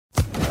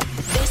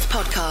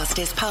podcast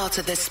is part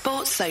of the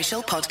Sports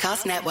Social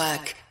Podcast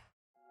Network.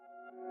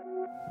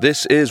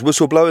 This is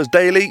Whistleblowers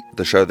Daily,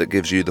 the show that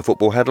gives you the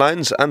football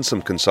headlines and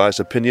some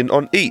concise opinion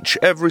on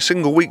every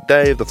single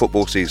weekday of the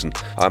football season.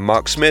 I'm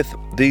Mark Smith.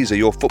 These are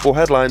your football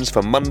headlines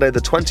for Monday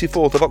the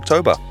 24th of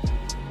October.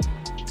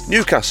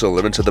 Newcastle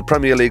are into the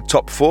Premier League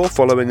top four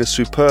following a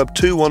superb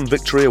 2-1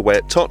 victory away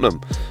at Tottenham.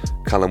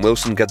 Callum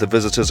Wilson gave the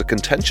visitors a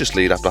contentious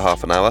lead after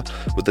half an hour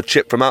with the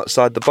chip from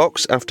outside the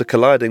box after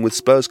colliding with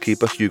Spurs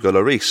keeper Hugo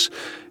Lloris.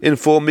 In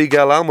form,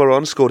 Miguel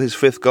Almiron scored his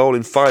fifth goal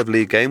in 5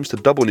 league games to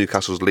double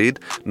Newcastle's lead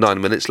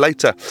 9 minutes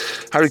later.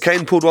 Harry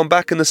Kane pulled one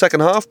back in the second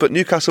half, but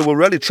Newcastle were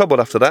really troubled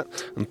after that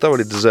and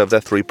thoroughly deserved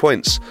their 3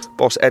 points.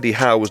 Boss Eddie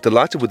Howe was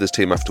delighted with his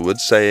team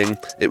afterwards, saying,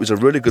 "It was a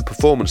really good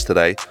performance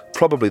today,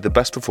 probably the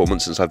best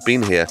performance since I've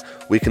been here.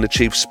 We can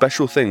achieve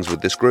special things with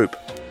this group."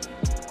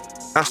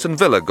 Aston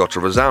Villa got a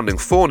resounding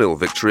 4-0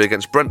 victory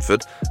against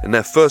Brentford in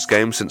their first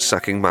game since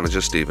sacking manager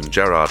Steven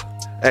Gerrard.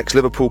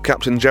 Ex-Liverpool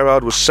captain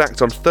Gerrard was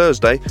sacked on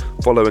Thursday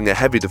following a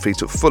heavy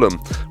defeat at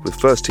Fulham, with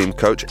first-team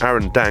coach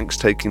Aaron Danks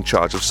taking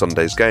charge of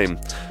Sunday's game.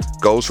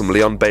 Goals from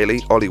Leon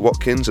Bailey, Ollie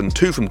Watkins and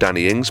 2 from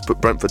Danny Ings put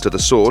Brentford to the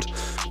sword.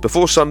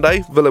 Before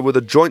Sunday, Villa were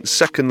the joint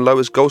second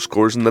lowest goal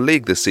scorers in the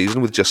league this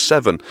season with just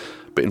 7,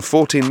 but in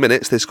 14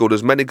 minutes they scored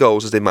as many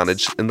goals as they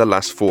managed in the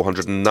last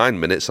 409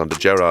 minutes under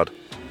Gerrard.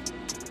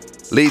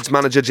 Leeds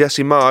manager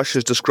Jesse Marsch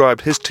has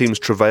described his team's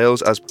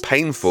travails as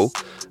painful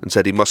and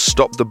said he must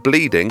stop the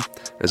bleeding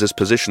as his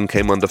position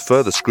came under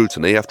further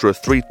scrutiny after a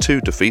 3-2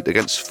 defeat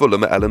against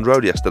Fulham at Elland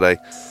Road yesterday.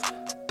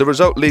 The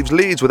result leaves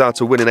Leeds without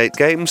a win in 8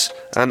 games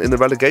and in the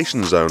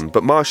relegation zone,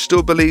 but Marsch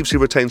still believes he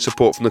retains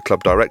support from the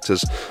club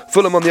directors.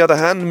 Fulham, on the other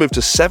hand, moved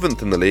to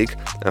 7th in the league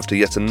after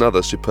yet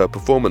another superb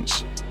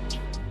performance.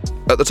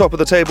 At the top of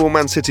the table,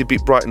 Man City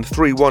beat Brighton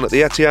 3-1 at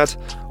the Etihad,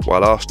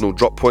 while Arsenal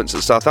dropped points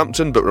at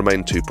Southampton but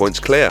remained 2 points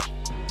clear.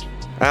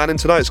 And in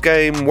tonight's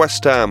game,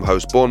 West Ham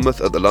host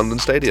Bournemouth at the London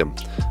Stadium.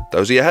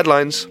 Those are your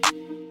headlines.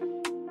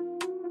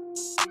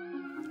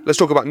 Let's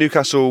talk about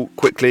Newcastle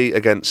quickly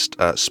against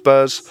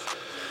Spurs.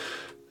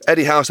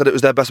 Eddie Howe said it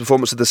was their best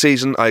performance of the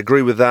season. I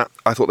agree with that.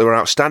 I thought they were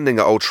outstanding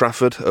at Old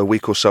Trafford a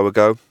week or so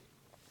ago,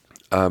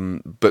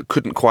 but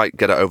couldn't quite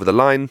get it over the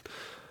line.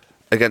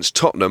 Against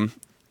Tottenham,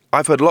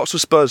 I've heard lots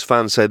of Spurs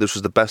fans say this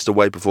was the best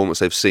away performance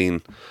they've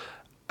seen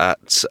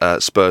at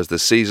Spurs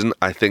this season.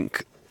 I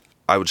think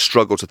I would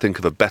struggle to think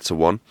of a better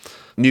one.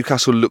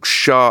 Newcastle looks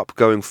sharp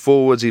going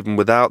forwards, even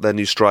without their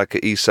new striker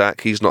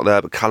Isak. He's not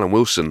there, but Callum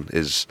Wilson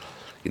is,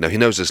 he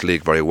knows this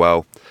league very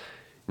well,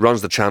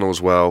 runs the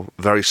channels well,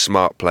 very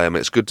smart player,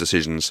 makes good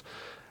decisions,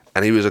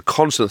 and he was a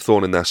constant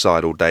thorn in their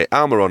side all day.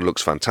 Almiron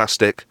looks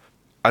fantastic.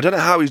 I don't know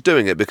how he's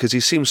doing it because he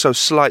seems so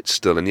slight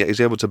still, and yet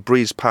he's able to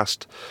breeze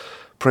past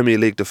Premier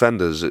League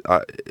defenders.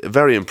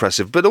 Very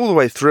impressive. But all the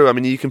way through,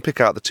 you can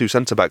pick out the 2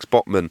 centre-backs,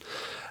 Botman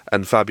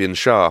and Fabian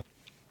Schär.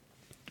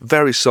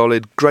 Very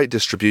solid, great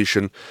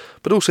distribution,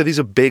 but also these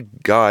are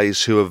big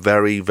guys who are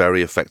very,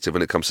 very effective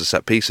when it comes to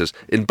set pieces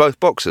in both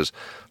boxes.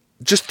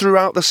 Just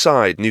throughout the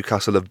side,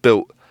 Newcastle have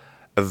built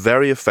a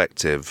very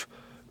effective,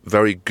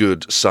 very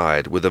good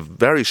side with a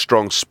very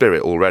strong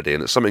spirit already,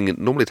 and it's something that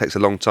normally takes a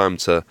long time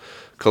to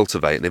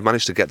cultivate, and they've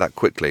managed to get that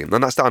quickly. And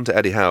that's down to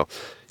Eddie Howe.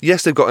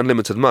 Yes, they've got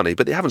unlimited money,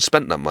 but they haven't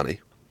spent that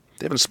money.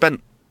 They haven't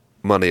spent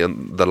money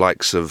on the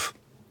likes of,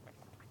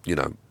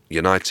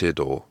 United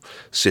or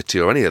City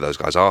or any of those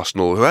guys,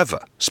 Arsenal,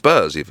 whoever,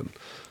 Spurs even.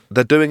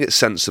 They're doing it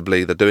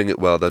sensibly, they're doing it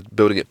well, they're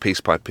building it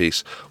piece by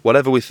piece.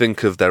 Whatever we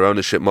think of their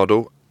ownership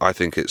model, I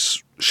think it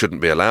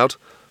shouldn't be allowed.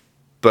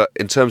 But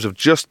in terms of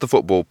just the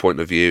football point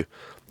of view,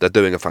 they're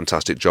doing a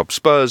fantastic job.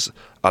 Spurs,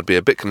 I'd be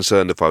a bit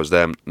concerned if I was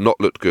them. Not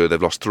looked good.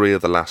 They've lost 3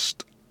 of the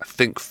last, I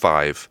think,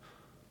 5.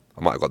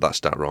 I might have got that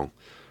stat wrong.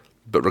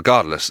 But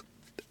regardless,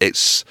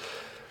 it's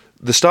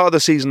the start of the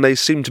season, they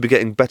seem to be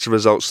getting better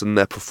results than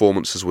their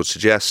performances would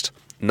suggest.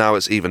 Now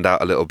it's evened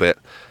out a little bit.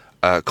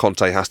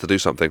 Conte has to do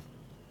something.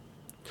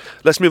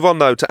 Let's move on,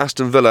 though, to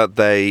Aston Villa.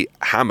 They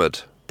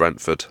hammered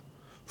Brentford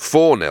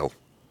 4-0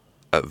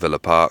 at Villa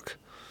Park.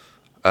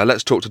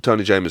 Let's talk to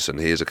Tony Jameson.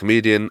 He is a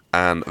comedian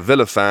and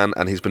Villa fan,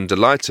 and he's been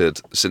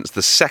delighted since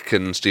the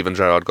second Steven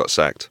Gerrard got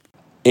sacked.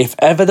 If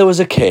ever there was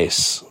a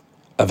case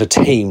of a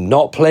team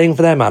not playing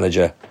for their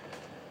manager,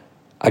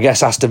 I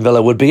guess Aston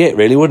Villa would be it,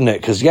 really, wouldn't it?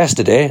 Because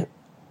yesterday,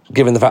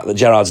 given the fact that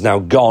Gerrard's now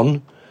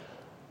gone,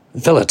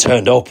 Villa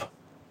turned up.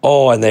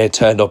 Oh, and they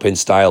turned up in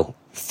style.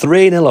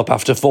 3-0 up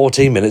after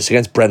 14 minutes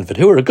against Brentford,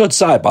 who are a good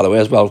side, by the way,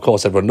 as well. Of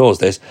course, everyone knows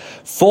this.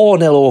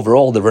 4-0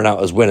 overall, they've run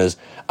out as winners.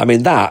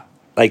 That,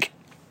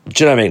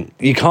 do you know what I mean?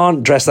 You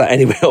can't dress that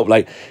anyway up.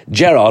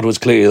 Gerrard was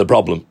clearly the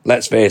problem.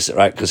 Let's face it,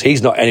 right? Because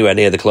he's not anywhere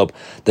near the club.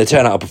 They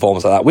turn out a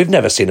performance like that. We've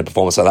never seen a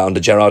performance like that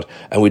under Gerrard,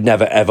 and we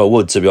never ever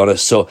would, to be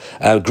honest. So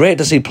great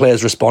to see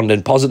players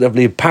responding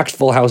positively. Packed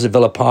full house at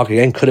Villa Park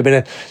again. Could have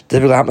been a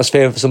difficult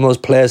atmosphere for some of those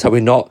players. Had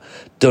we not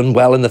done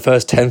well in the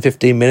first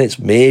 10-15 minutes,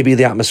 maybe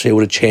the atmosphere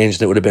would have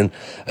changed and it would have been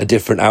a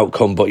different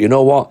outcome. But you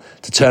know what?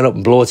 To turn up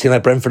and blow a team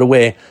like Brentford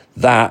away,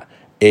 that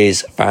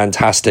is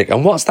fantastic.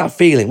 And what's that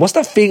feeling? What's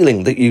that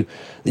feeling that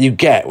you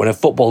get when a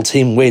football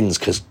team wins?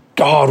 Because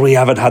God, we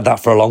haven't had that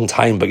for a long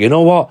time. But you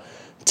know what?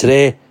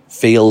 Today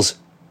feels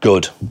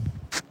good.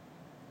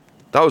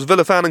 That was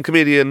Villa fan and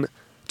comedian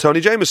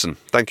Tony Jameson.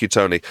 Thank you,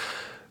 Tony.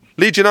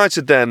 Leeds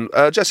United then.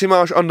 Jesse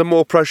Marsch under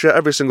more pressure.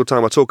 Every single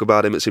time I talk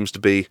about him, it seems to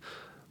be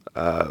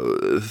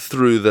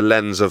through the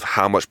lens of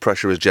how much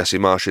pressure is Jesse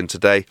Marsch in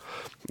today.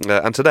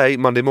 And today,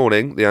 Monday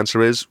morning, the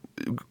answer is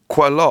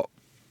quite a lot.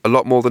 A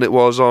lot more than it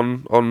was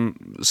on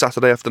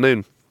Saturday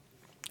afternoon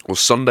or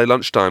Sunday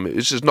lunchtime.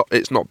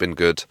 It's not been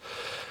good.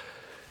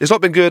 It's not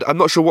been good. I'm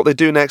not sure what they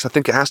do next. I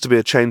think it has to be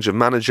a change of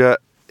manager.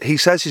 He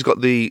says he's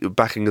got the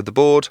backing of the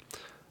board.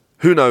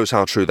 Who knows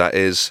how true that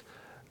is?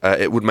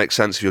 It would make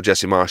sense if you're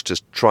Jesse Marsch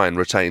to try and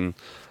retain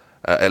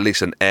at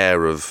least an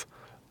air of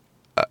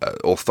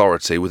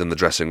authority within the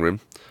dressing room.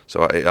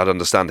 So I'd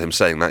understand him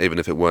saying that, even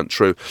if it weren't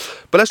true.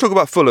 But let's talk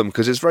about Fulham,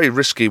 because it's very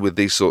risky with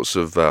these sorts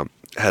of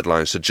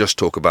headlines to just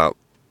talk about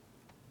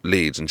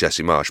Leeds and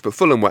Jesse Marsch. But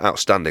Fulham were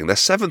outstanding. They're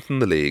 7th in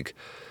the league.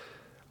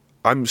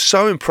 I'm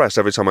so impressed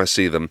every time I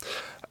see them.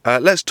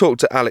 Let's talk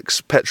to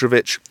Alex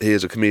Petrovic. He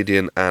is a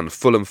comedian and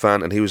Fulham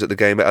fan, and he was at the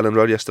game at Ellen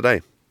Road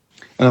yesterday.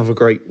 Another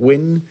great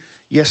win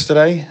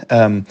yesterday.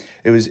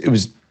 It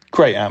was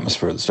great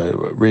atmosphere at the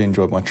stadium. I really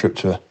enjoyed my trip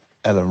to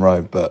Ellen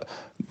Road, but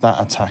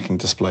that attacking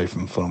display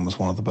from Fulham was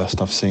one of the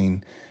best I've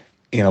seen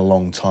in a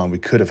long time. We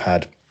could have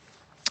had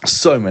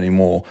so many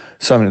more.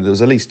 There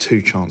was at least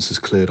 2 chances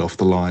cleared off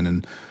the line,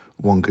 and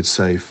one good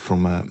save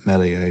from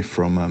Meslier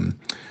from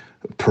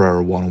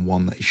Pereira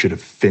one-on-one that he should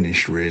have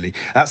finished, really.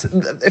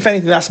 If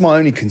anything, that's my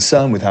only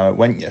concern with how it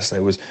went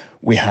yesterday, was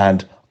we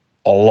had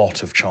a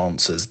lot of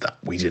chances that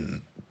we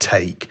didn't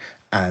take.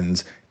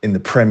 And in the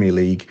Premier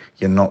League,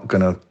 you're not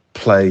going to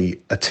play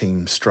a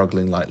team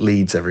struggling like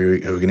Leeds every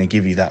week who are going to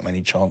give you that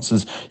many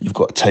chances. You've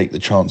got to take the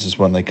chances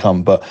when they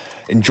come. But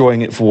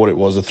enjoying it for what it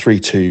was, a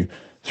 3-2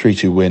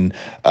 win.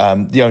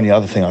 The only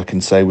other thing I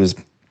can say was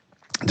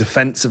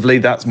defensively,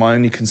 that's my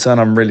only concern.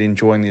 I'm really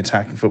enjoying the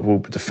attacking football,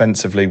 but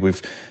defensively,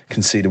 we've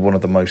conceded one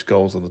of the most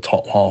goals of the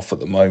top half at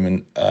the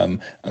moment, and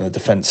the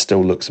defence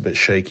still looks a bit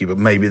shaky. But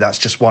maybe that's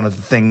just one of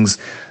the things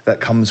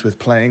that comes with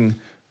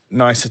playing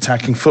nice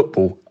attacking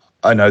football.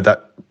 I know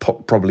that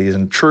probably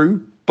isn't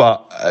true,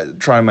 but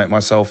try and make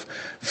myself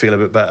feel a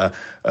bit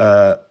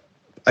better.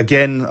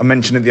 Again, I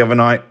mentioned it the other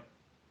night,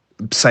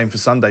 same for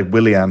Sunday,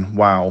 Willian,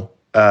 wow.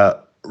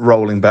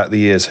 Rolling back the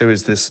years, who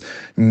is this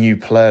new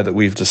player that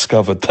we've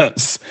discovered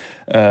that's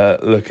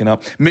looking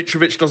up?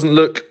 Mitrovic doesn't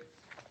look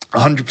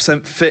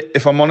 100% fit,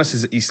 if I'm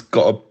honest. He's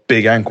got a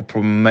big ankle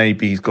problem.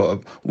 Maybe he's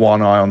got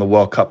one eye on the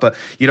World Cup, but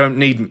you don't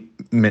need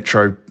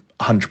Mitro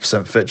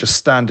 100% fit. Just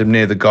stand him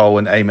near the goal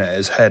and aim it at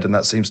his head, and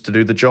that seems to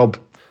do the job.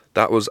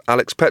 That was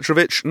Alex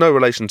Petrovic. No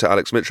relation to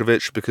Alex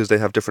Mitrovic, because they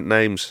have different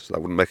names. So that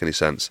wouldn't make any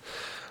sense,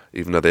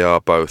 even though they are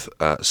both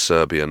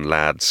Serbian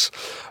lads.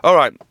 All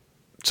right,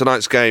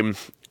 tonight's game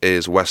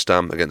is West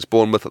Ham against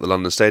Bournemouth at the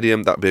London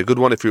Stadium. That'd be a good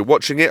one if you're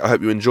watching it. I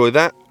hope you enjoy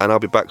that, and I'll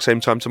be back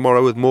same time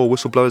tomorrow with more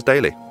Whistleblowers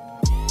Daily.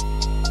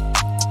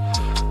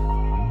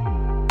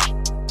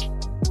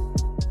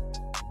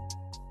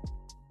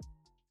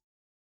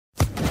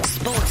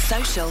 Sports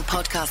Social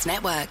Podcast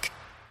Network.